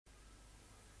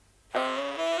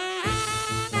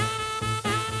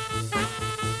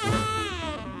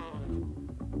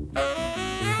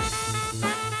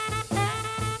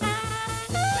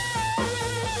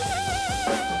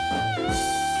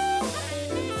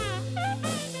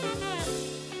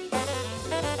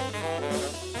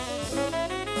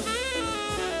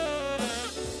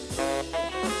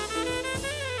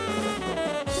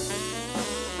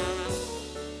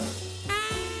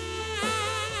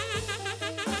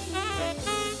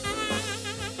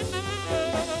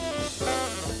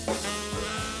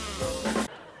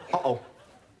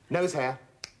Nose hair.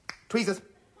 Tweezers.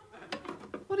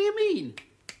 What do you mean?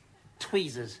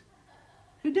 Tweezers?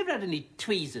 You've never had any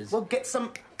tweezers. Well, get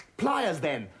some pliers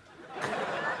then.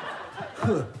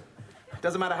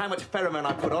 Doesn't matter how much pheromone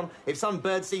I put on. If some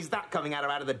bird sees that coming at her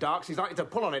out of the dark, she's likely to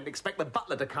pull on it and expect the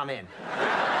butler to come in.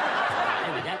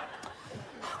 There we go.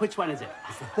 Which one is it?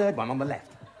 It's the third one on the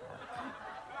left.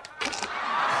 Brace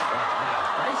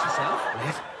yourself.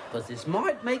 Yes. Because this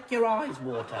might make your eyes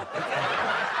water.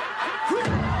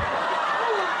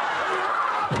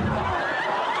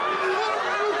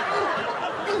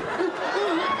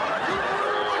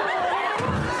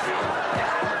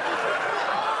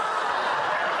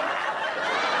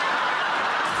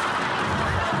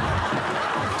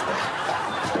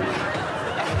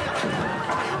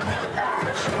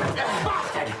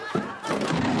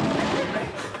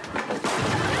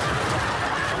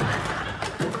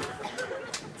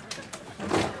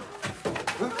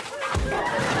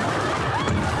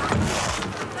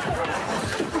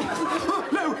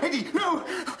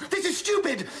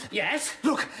 Yes?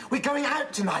 Look, we're going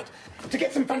out tonight to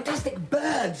get some fantastic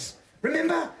birds.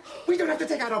 Remember? We don't have to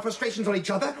take out our frustrations on each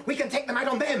other. We can take them out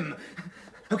on them.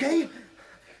 Okay?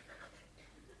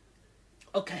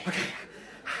 Okay. Okay.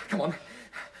 Come on.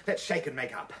 Let's shake and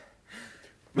make up.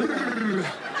 Great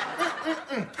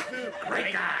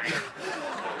guy.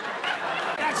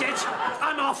 That's it.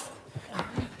 I'm off.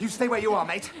 You stay where you are,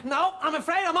 mate. No, I'm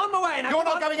afraid I'm on my way now. You're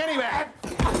not going anywhere.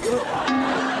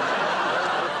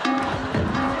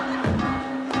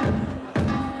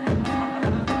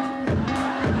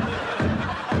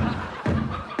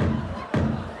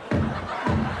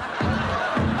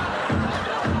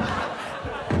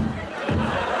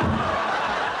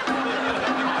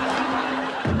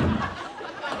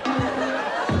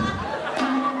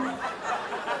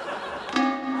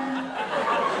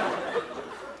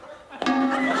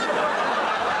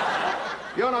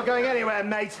 You're not going anywhere,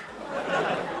 mate.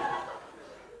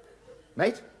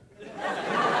 Mate?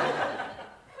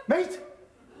 Mate?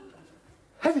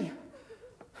 Heavy,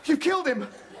 you killed him.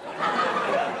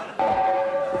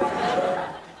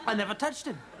 I never touched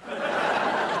him.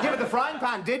 Yeah, but the frying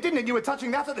pan did, didn't it? You were touching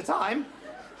that at the time.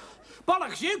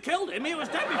 Bollocks, you killed him. He was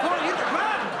dead before he hit the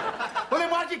ground. Well,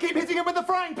 then why'd you keep hitting him with the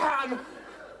frying pan?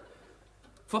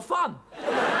 For fun.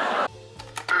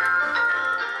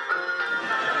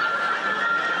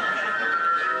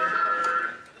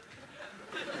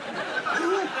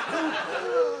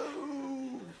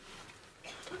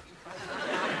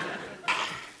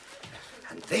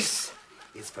 This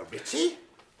is for Richie,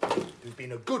 who's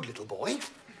been a good little boy.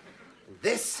 And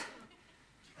this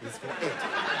is for Ed.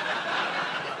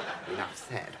 Enough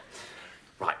said.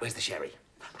 Right, where's the sherry?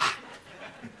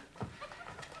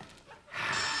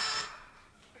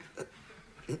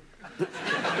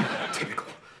 Typical.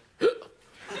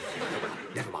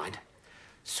 Never mind.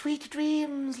 Sweet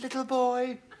dreams, little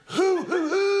boy. Hoo, hoo,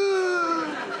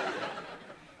 hoo.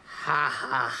 Ha,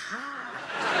 ha, ha.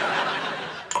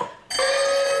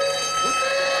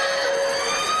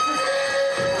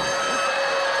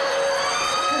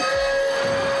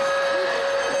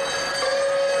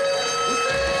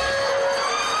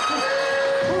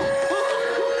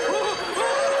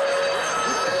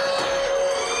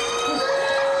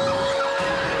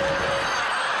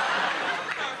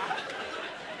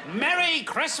 Merry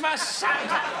Christmas,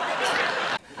 Santa!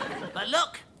 But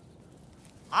look,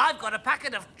 I've got a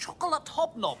packet of chocolate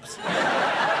hobnobs.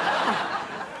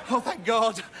 Oh, thank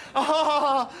God.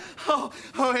 Oh,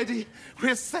 Eddie,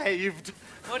 we're saved.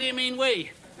 What do you mean,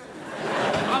 we?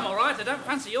 I'm all right. I don't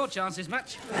fancy your chances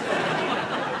much.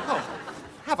 Oh,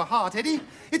 have a heart, Eddie.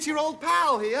 It's your old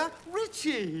pal here,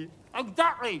 Richie.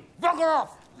 Exactly. Bugger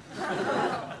off.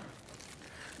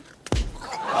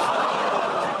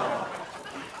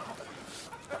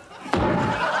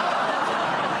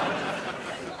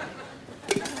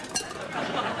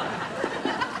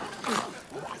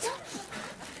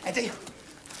 Eddie.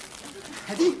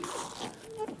 Eddie.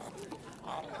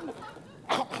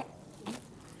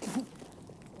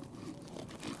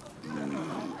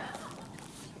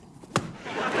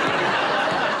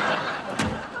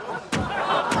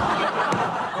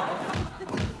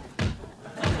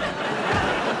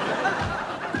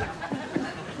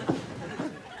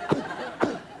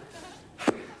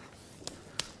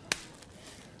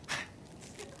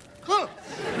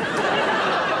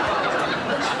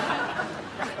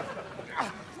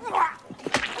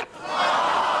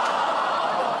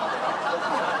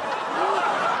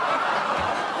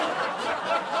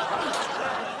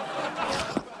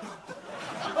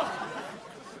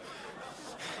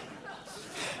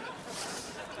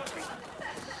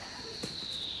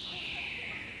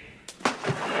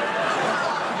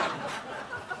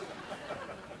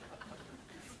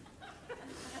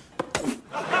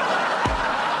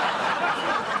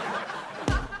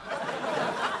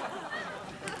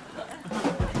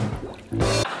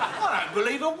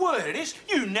 believe a word of this.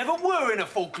 You never were in the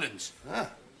Falklands. Ah,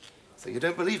 so you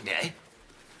don't believe me, eh?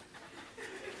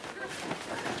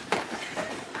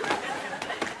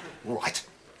 All right.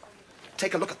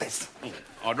 Take a look at this.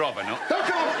 I'd rather not. Oh,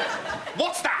 come on!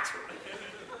 What's that?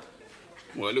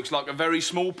 Well, it looks like a very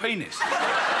small penis. No,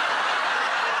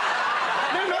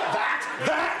 not that!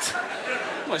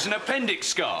 That! Well, it's an appendix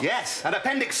scar. Yes, an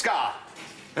appendix scar.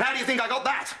 And how do you think I got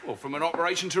that? Well, from an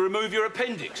operation to remove your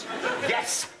appendix.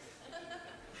 Yes.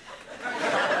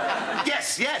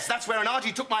 Yes, that's where an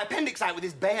RG took my appendix out with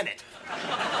his bayonet.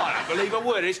 I don't believe a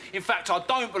word of this. In fact, I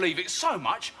don't believe it so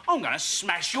much, I'm going to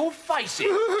smash your face in.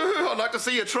 I'd like to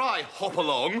see you try, hop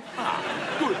along.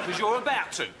 Ah, good, because you're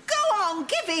about to. Go on,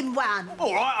 give him one.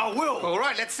 All right, I will. All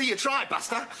right, let's see you try,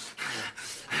 Buster.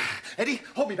 Eddie,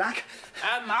 hold me back.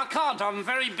 I can't. I'm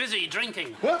very busy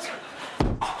drinking. What?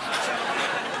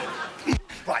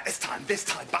 Right, this time,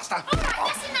 Buster. All right,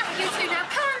 that's enough, you two. Now,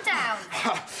 calm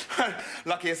down.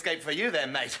 Lucky escape for you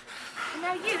then, mate.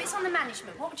 Now, you, it's on the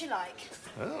management. What would you like?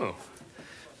 Oh.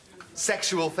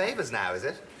 Sexual favours now, is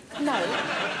it? No.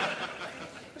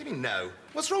 What do you mean, no?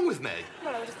 What's wrong with me?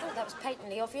 Well, I would have thought that was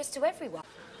patently obvious to everyone.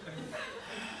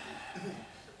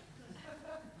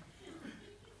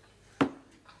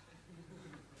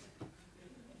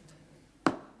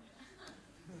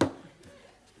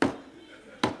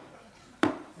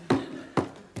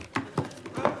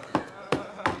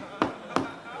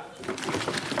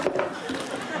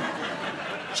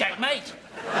 Checkmate.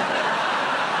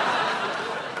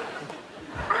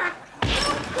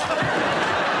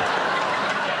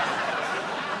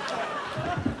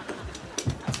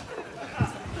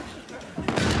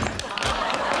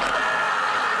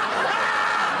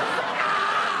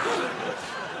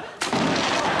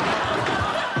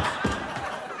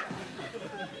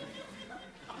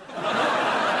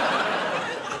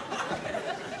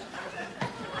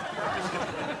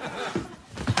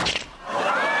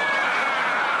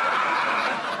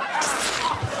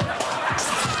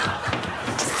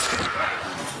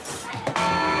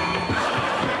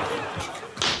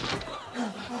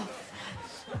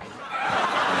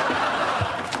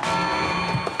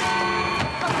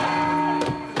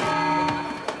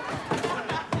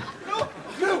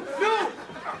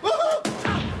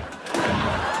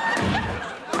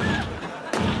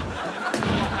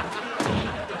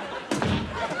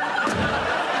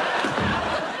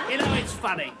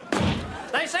 Funny.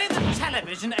 They say that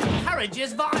television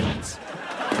encourages violence.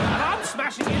 And I'm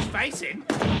smashing his face in,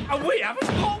 and we haven't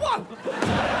got one.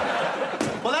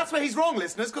 Well, that's where he's wrong,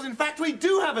 listeners, because in fact we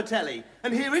do have a telly,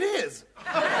 and here it is.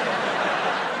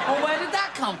 Well, where did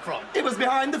that come from? It was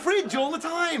behind the fridge all the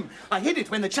time. I hid it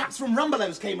when the chaps from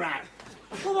Rumbelows came round.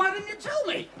 Well, why didn't you tell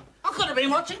me? I could have been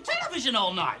watching television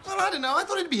all night. Well, I don't know. I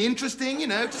thought it'd be interesting, you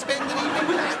know, to spend an evening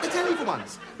without the telly for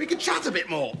once. We could chat a bit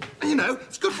more. You know,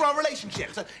 it's good for our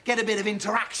relationship, so get a bit of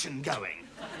interaction going.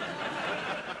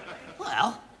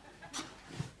 Well,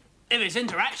 if it's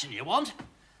interaction you want,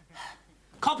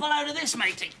 cop a load of this,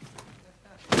 matey.